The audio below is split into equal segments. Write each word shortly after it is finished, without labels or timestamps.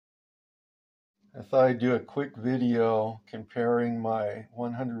I thought I'd do a quick video comparing my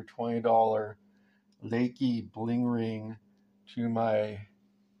 $120 Lekkie Bling Ring to my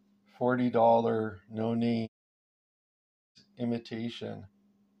 $40 no-name imitation.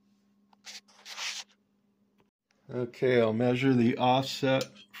 Okay, I'll measure the offset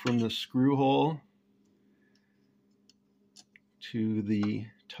from the screw hole to the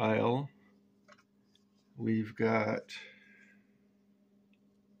tile. We've got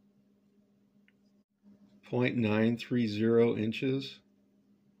 0.930 inches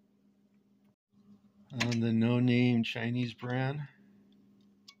on the no-name Chinese brand.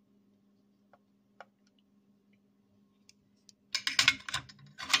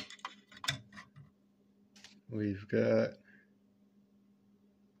 We've got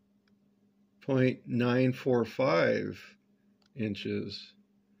 0.945 inches.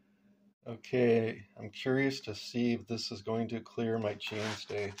 Okay, I'm curious to see if this is going to clear my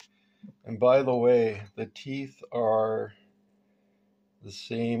chainstay. And by the way, the teeth are the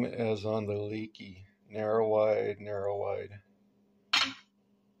same as on the Lekkie. Narrow, wide, narrow, wide.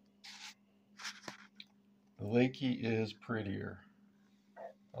 The Lekkie is prettier.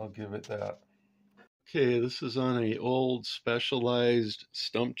 I'll give it that. Okay, this is on an old Specialized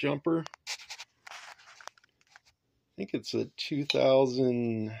stump jumper. I think it's a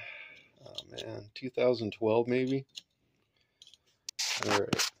 2012 maybe. All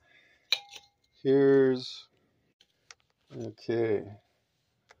right, okay,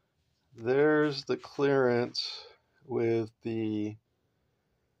 there's the clearance with the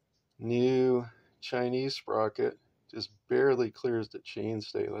new Chinese sprocket. Just barely clears the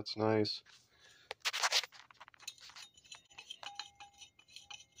chainstay. That's nice.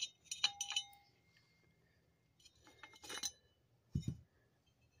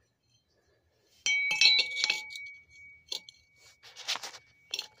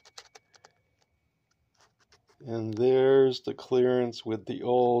 And there's the clearance with the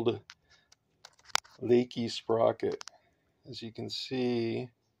old Lekkie sprocket. As you can see,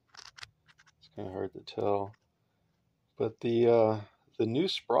 it's kind of hard to tell, but the new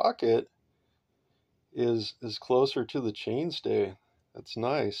sprocket is closer to the chainstay. That's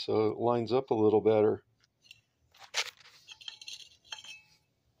nice, so it lines up a little better.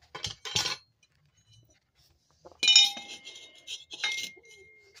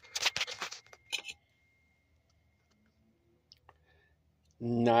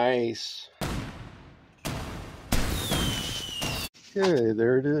 Nice. Okay,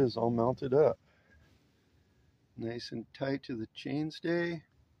 there it is, all mounted up. Nice and tight to the chainstay.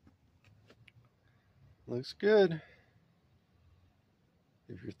 Looks good.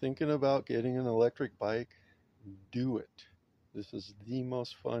 If you're thinking about getting an electric bike, do it. This is the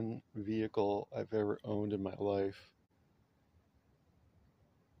most fun vehicle I've ever owned in my life.